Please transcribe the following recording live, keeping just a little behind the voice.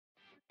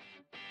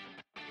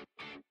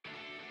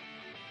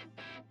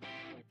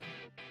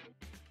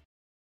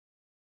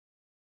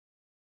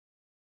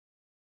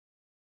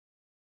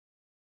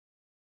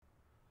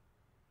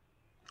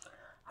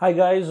Hi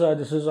guys,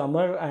 this is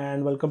Amar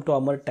and welcome to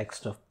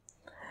amar.techstuff.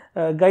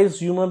 Guys,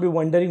 you might be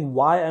wondering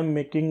why I'm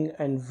making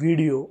a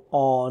video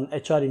on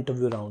HR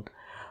interview round.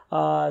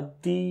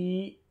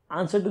 The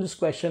answer to this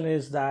question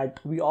is that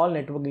we all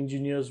network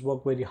engineers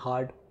work very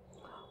hard.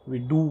 We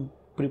do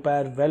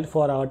prepare well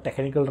for our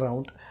technical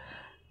round,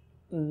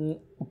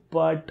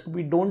 but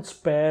we don't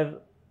spare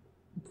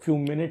few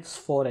minutes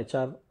for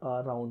HR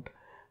round,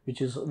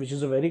 which is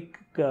a very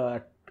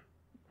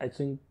I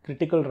think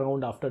critical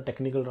round after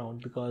technical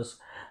round, because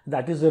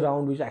that is the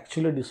round which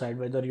actually decide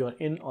whether you're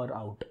in or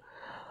out.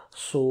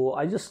 So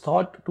I just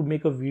thought to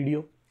make a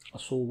video.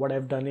 So what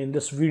I've done in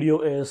this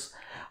video is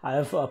I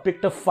have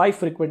picked up 5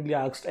 frequently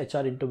asked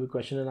HR interview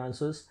question and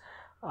answers.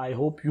 I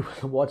hope you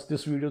watch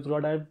this video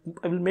throughout.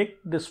 I will make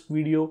this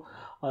video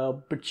a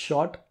bit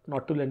short,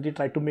 not too lengthy.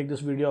 Try to make this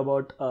video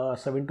about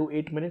 7 to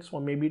 8 minutes or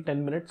maybe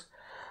 10 minutes.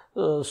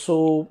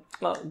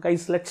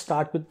 Guys, let's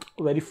start with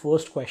very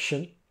first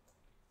question.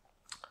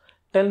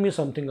 Tell me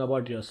something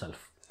about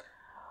yourself.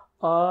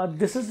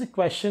 This is the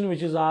question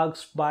which is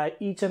asked by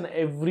each and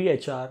every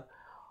HR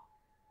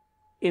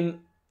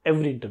in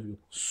every interview.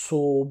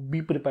 So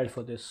be prepared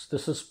for this.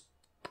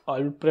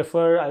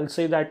 I'll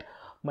say that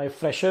my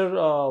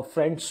fresher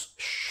friends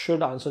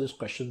should answer this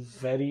question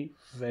very,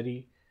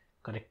 very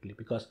correctly,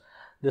 because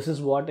this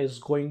is what is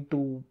going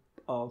to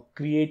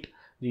create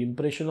the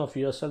impression of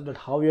yourself, that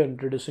how you're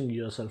introducing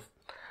yourself.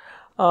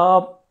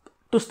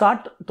 To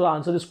start to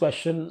answer this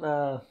question,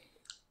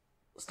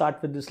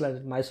 start with this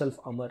line. Myself,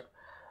 Amar.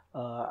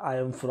 I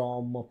am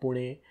from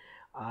Pune.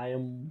 I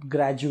am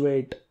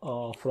graduate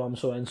from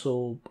so and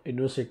so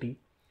university.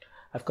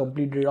 I've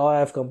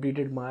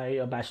completed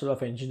my Bachelor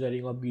of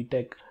Engineering or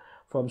BTech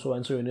from so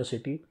and so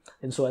university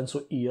in so and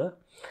so year.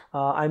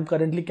 I'm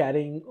currently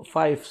carrying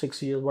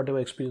 5-6 years, whatever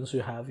experience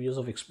you have, years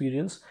of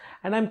experience,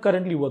 and I'm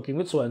currently working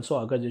with so and so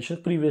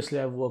organizations. Previously,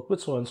 I've worked with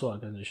so and so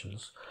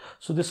organizations.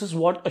 So this is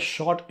what a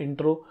short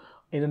intro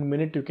in a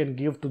minute you can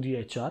give to the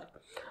HR.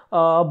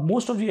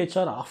 Most of the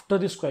HR after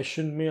this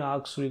question may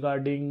ask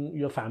regarding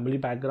your family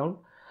background.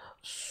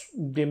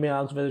 They may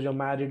ask whether you're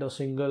married or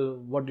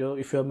single,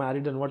 if you're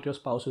married and what your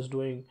spouse is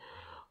doing,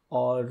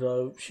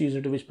 or she's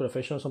into which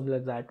profession or something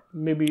like that.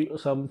 Maybe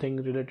something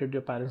related to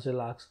your parents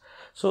they'll ask.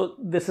 So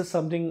this is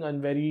something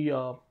and very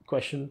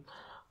question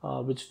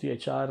which the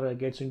HR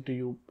gets into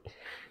you.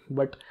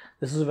 But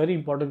this is a very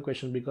important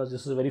question because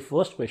this is the very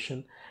first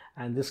question,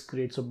 and this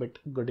creates a bit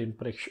good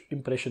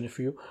impression if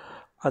you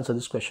answer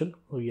this question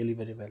really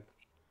very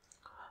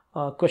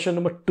well. Question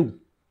number 2.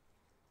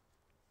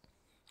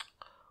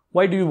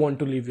 Why do you want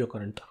to leave your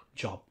current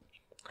job?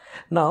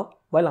 Now,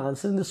 while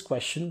answering this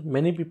question,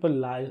 many people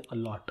lie a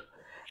lot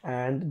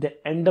and they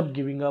end up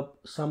giving up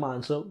some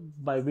answer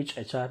by which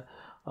HR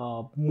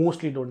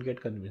mostly don't get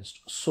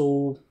convinced.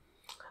 So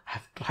I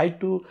have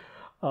tried to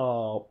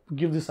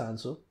give this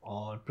answer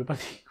or prepare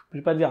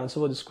the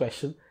answer for this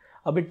question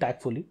a bit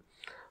tactfully.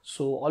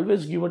 So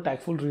always give a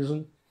tactful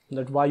reason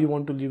that why you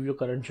want to leave your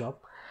current job.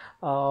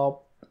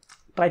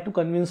 Try to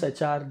convince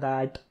HR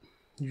that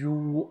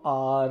you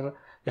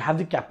have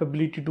the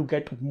capability to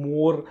get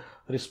more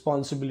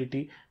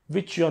responsibility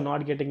which you are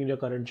not getting in your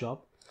current job,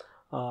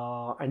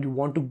 and you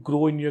want to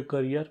grow in your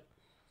career.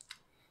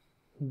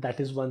 That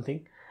is one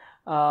thing.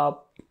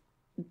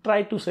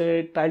 Try to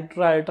tell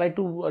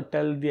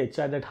the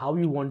HR that how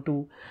you want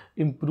to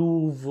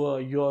improve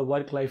your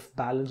work-life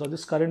balance, or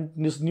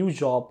this new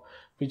job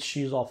which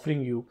she is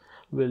offering you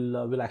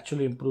will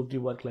actually improve the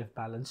work-life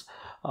balance,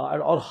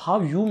 or how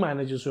you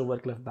manages your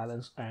work-life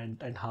balance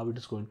and how it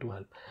is going to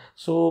help.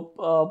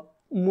 So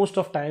most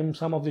of time,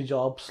 some of the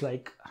jobs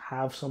like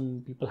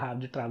some people have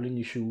the traveling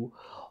issue,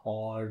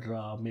 or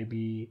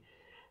maybe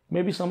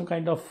some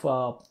kind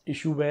of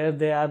issue where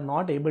they are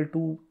not able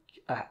to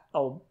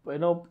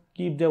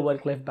keep their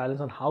work-life balance,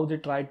 and how they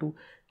try to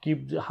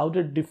keep how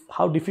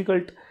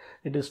difficult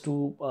it is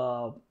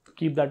to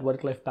keep that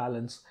work-life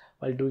balance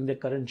while doing their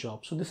current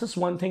job. So this is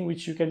one thing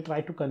which you can try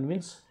to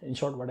convince. In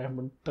short, what I'm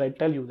going to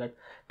tell you, that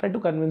try to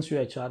convince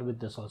your HR with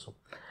this also.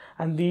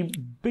 And the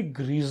big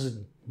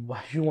reason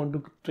why you want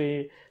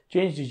to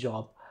change the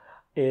job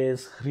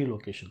is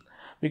relocation.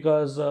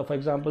 Because for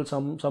example,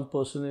 some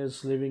person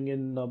is living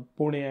in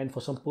Pune, and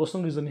for some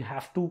personal reason he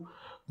have to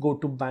go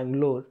to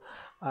Bangalore,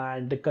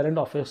 and the current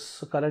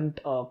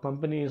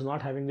company is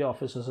not having the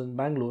offices in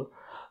Bangalore,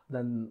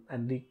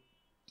 and the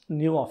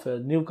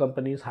new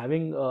company is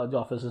having the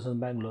offices in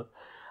Bangalore,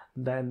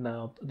 then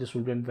this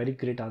will be a very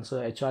great answer.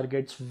 HR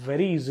gets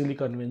very easily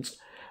convinced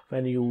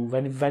when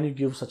you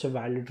give such a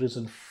valid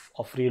reason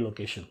of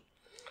relocation.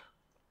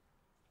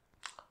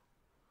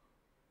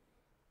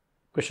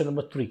 Question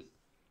number 3.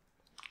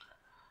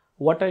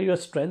 What are your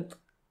strengths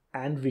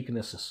and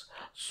weaknesses?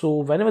 So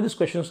whenever this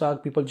question is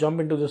asked, people jump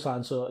into this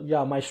answer.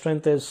 Yeah, my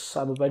strength is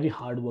I'm a very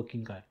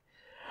hardworking guy.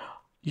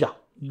 Yeah,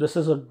 this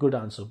is a good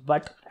answer.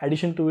 But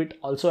addition to it,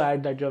 also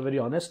add that you're very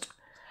honest.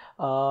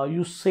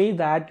 You say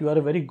that you are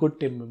a very good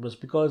team members,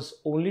 because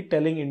only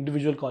telling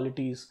individual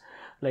qualities,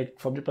 like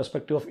from the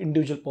perspective of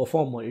individual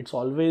performer, it's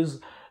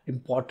always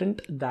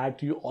important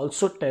that you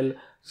also tell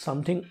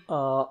something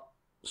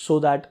so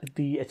that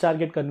the HR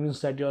get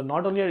convinced that you are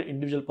not only an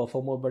individual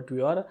performer, but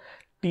you are a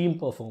team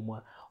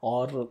performer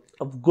or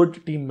a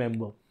good team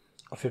member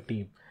of your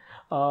team.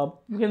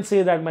 You can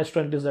say that my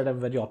strength is that I'm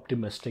very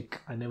optimistic.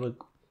 I never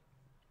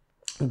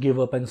give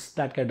up and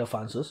that kind of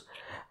answers,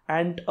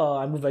 and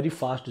I'm a very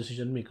fast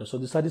decision maker. So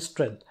these are the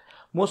strength.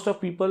 Most of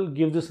people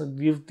give the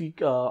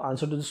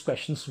answer to these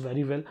questions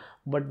very well,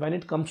 but when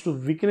it comes to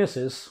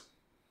weaknesses,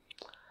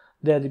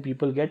 there the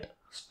people get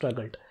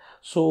struggled.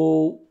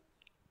 So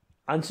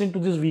answering to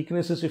these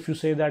weaknesses, if you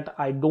say that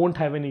I don't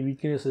have any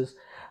weaknesses,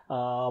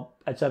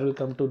 HR will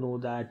come to know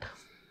that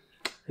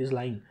he's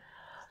lying.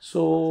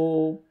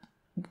 So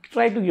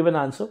try to give an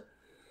answer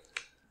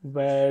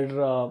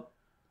where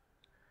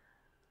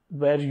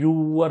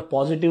your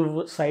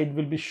positive side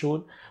will be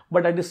shown,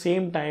 but at the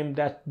same time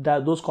that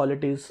those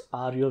qualities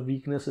are your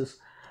weaknesses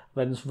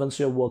once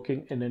you're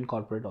working in a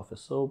corporate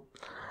office. So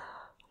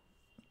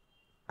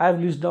I've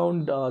listed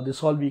down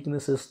this all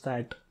weaknesses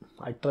that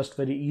I trust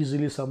very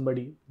easily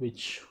somebody,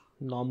 which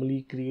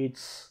normally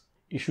creates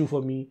issue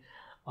for me,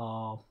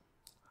 or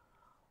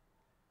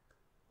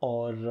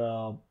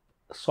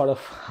sort of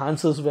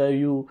answers where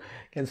you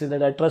can say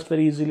that I trust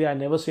very easily, I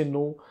never say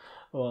no,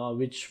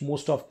 which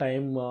most of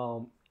time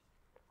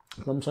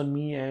comes on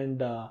me,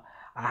 and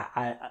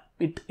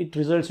it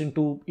results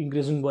into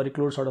increasing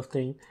workload sort of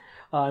thing.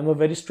 I'm a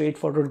very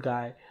straightforward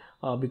guy,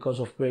 because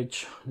of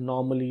which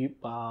normally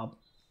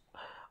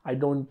I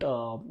don't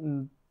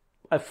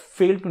I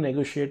fail to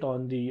negotiate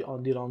on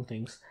the wrong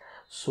things.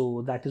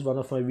 So that is one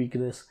of my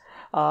weakness.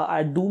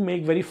 I do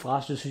make very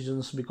fast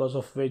decisions, because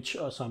of which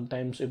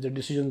sometimes if the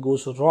decision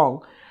goes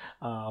wrong,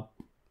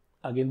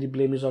 again the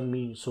blame is on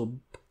me. So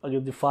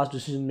again, the fast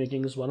decision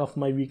making is one of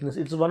my weakness.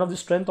 It's one of the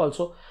strength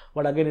also,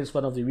 but again it's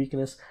one of the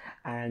weakness.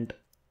 And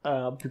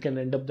you can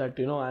end up that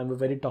I'm a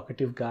very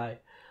talkative guy,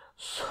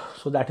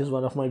 so that is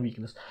one of my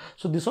weakness.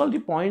 So these are the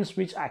points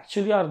which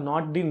actually are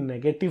not the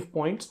negative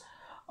points,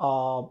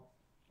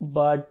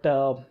 but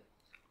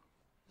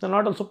they're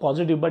not also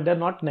positive, but they're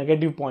not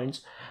negative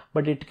points,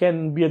 but it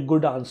can be a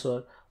good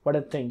answer, what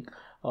I think,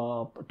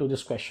 to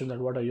this question, that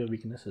what are your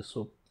weaknesses.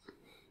 So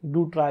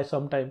do try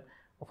sometime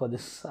for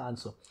this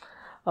answer.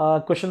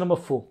 Question number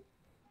 4,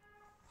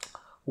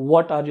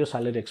 what are your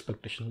salary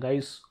expectations?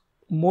 Guys,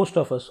 most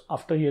of us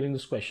after hearing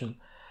this question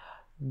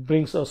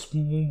brings a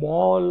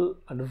small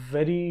and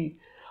very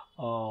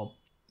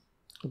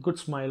good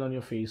smile on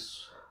your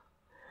face.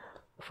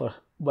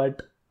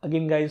 But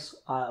again guys,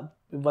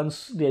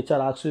 once the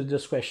HR asks you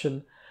this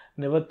question,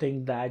 never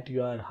think that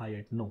you are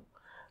hired. No,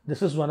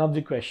 this is one of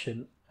the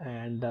question,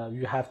 and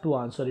you have to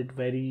answer it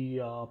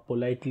very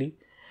politely,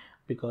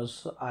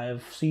 because I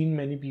have seen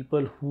many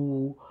people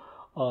who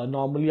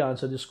normally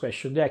answer this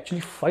question, they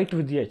actually fight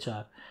with the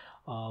HR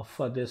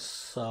for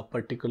this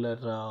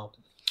particular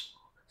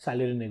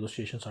salary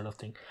negotiation sort of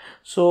thing.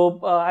 So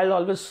I'll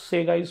always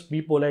say, guys,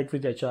 be polite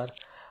with HR,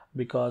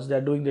 because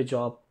they're doing their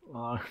job.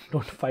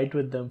 Don't fight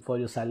with them for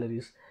your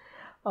salaries.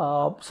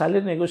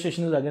 Salary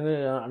negotiation is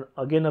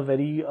again a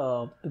very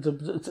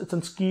it's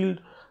a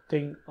skilled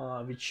thing,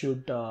 which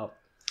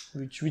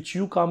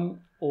you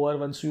come over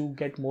once you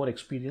get more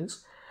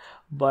experience.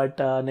 But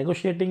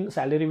negotiating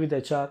salary with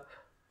HR,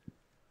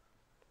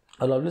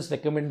 I'll always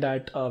recommend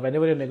that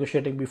whenever you're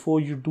negotiating, before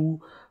you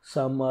do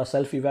some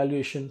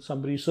self-evaluation,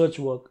 some research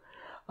work,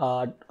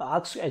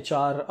 ask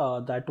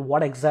HR that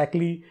what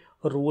exactly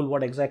role,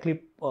 what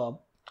exactly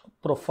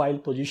profile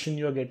position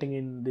you're getting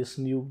in this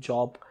new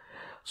job,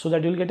 so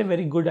that you'll get a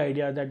very good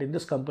idea that in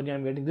this company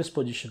I'm getting this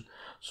position.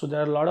 So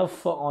there are a lot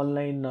of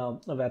online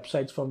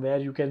websites from where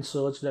you can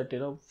search that,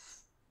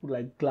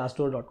 like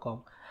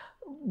glassdoor.com,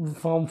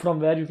 from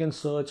where you can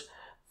search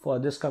for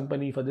this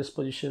company, for this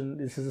position,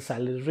 this is the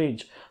salary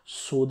range.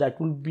 So that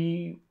will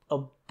be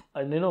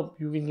and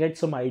you can get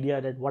some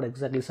idea that what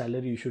exactly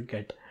salary you should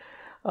get.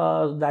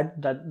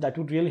 That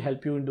would really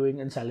help you in doing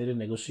in salary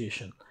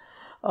negotiation.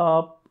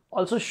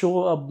 Also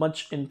show a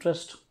much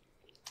interest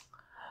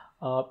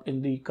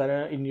in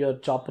your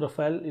job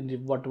profile, in the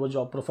whatever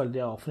job profile they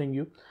are offering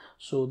you.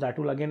 So that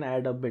will again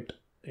add a bit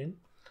in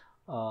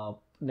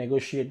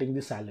negotiating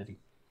the salary.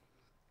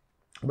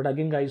 But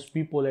again guys,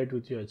 be polite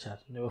with your HR,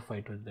 never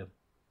fight with them.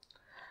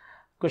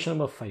 Question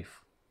number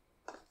 5,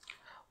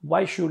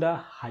 why should I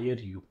hire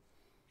you?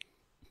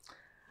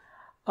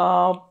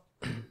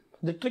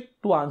 The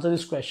trick to answer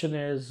this question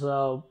is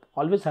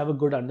always have a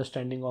good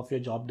understanding of your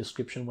job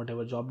description,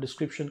 whatever job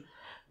description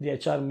the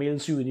HR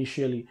mails you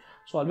initially.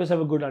 So always have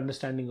a good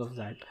understanding of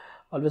that,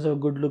 always have a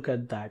good look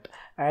at that,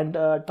 and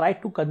try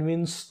to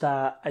convince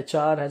the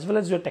HR as well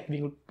as your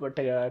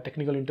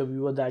technical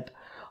interviewer that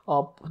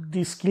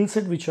the skill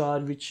set which are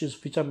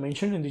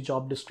mentioned in the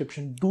job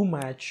description do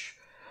match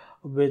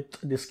with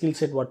the skill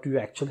set what you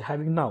actually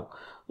having now.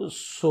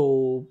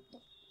 So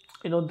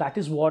that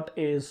is what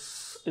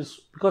is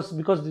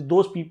because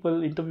those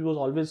people, interviewers,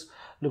 always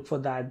look for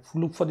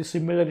the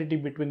similarity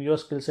between your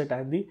skill set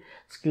and the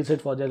skill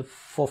set for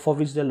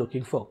which they're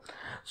looking for.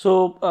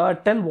 So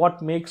tell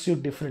what makes you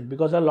different,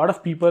 because there are a lot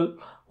of people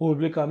who will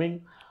be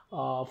coming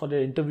for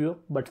the interview,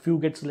 but few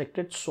get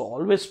selected. So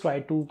always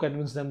try to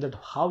convince them that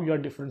how you are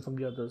different from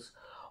the others,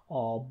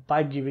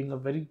 by giving a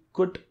very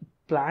good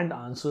planned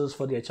answers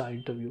for the HR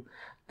interview.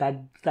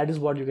 That is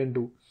what you can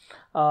do.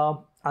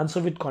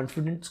 Answer with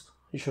confidence.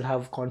 You should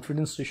have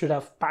confidence. You should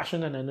have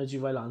passion and energy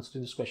while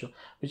answering this question,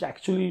 which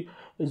actually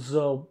is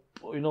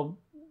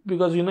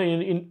because in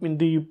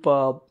the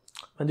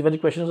when the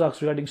question is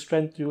asked regarding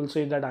strength, you will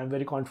say that I'm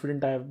very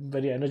confident, I am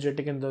very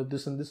energetic, and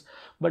this and this.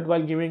 But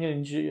while giving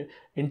an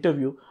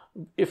interview,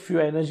 if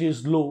your energy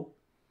is low,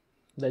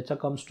 the HR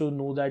comes to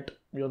know that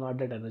you're not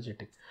that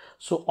energetic.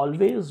 So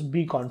always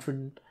be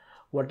confident.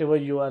 Whatever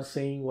you are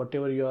saying,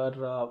 whatever you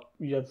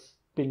have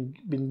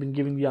been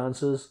giving the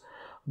answers,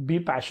 be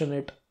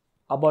passionate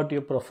about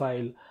your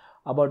profile,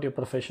 about your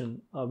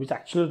profession, which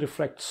actually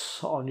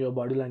reflects on your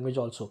body language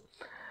also.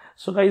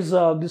 So guys,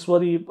 this were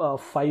the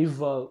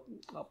 5 HR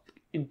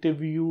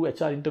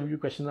interview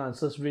question and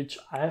answers which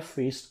I have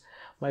faced,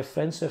 my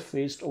friends have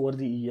faced over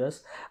the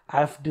years.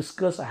 I had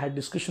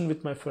discussion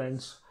with my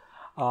friends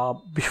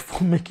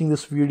before making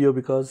this video,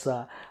 because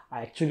I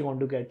actually want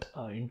to get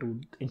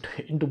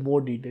into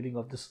more detailing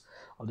of this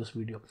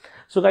video.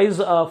 So guys,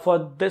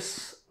 for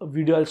this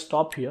video I'll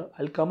stop here.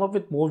 I'll come up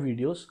with more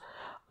videos.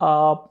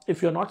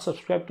 If you're not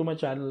subscribed to my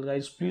channel,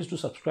 guys, please do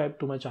subscribe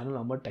to my channel,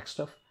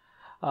 amar.techstuff.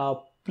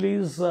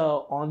 Please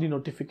on the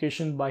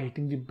notification by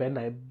hitting the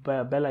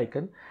bell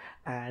icon.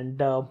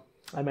 And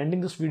I'm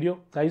ending this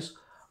video, guys.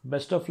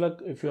 Best of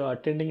luck if you are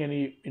attending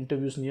any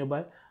interviews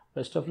nearby.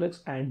 Best of luck,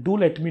 and do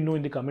let me know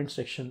in the comment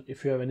section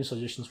if you have any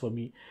suggestions for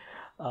me.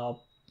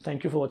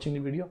 Thank you for watching the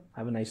video.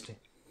 Have a nice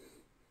day.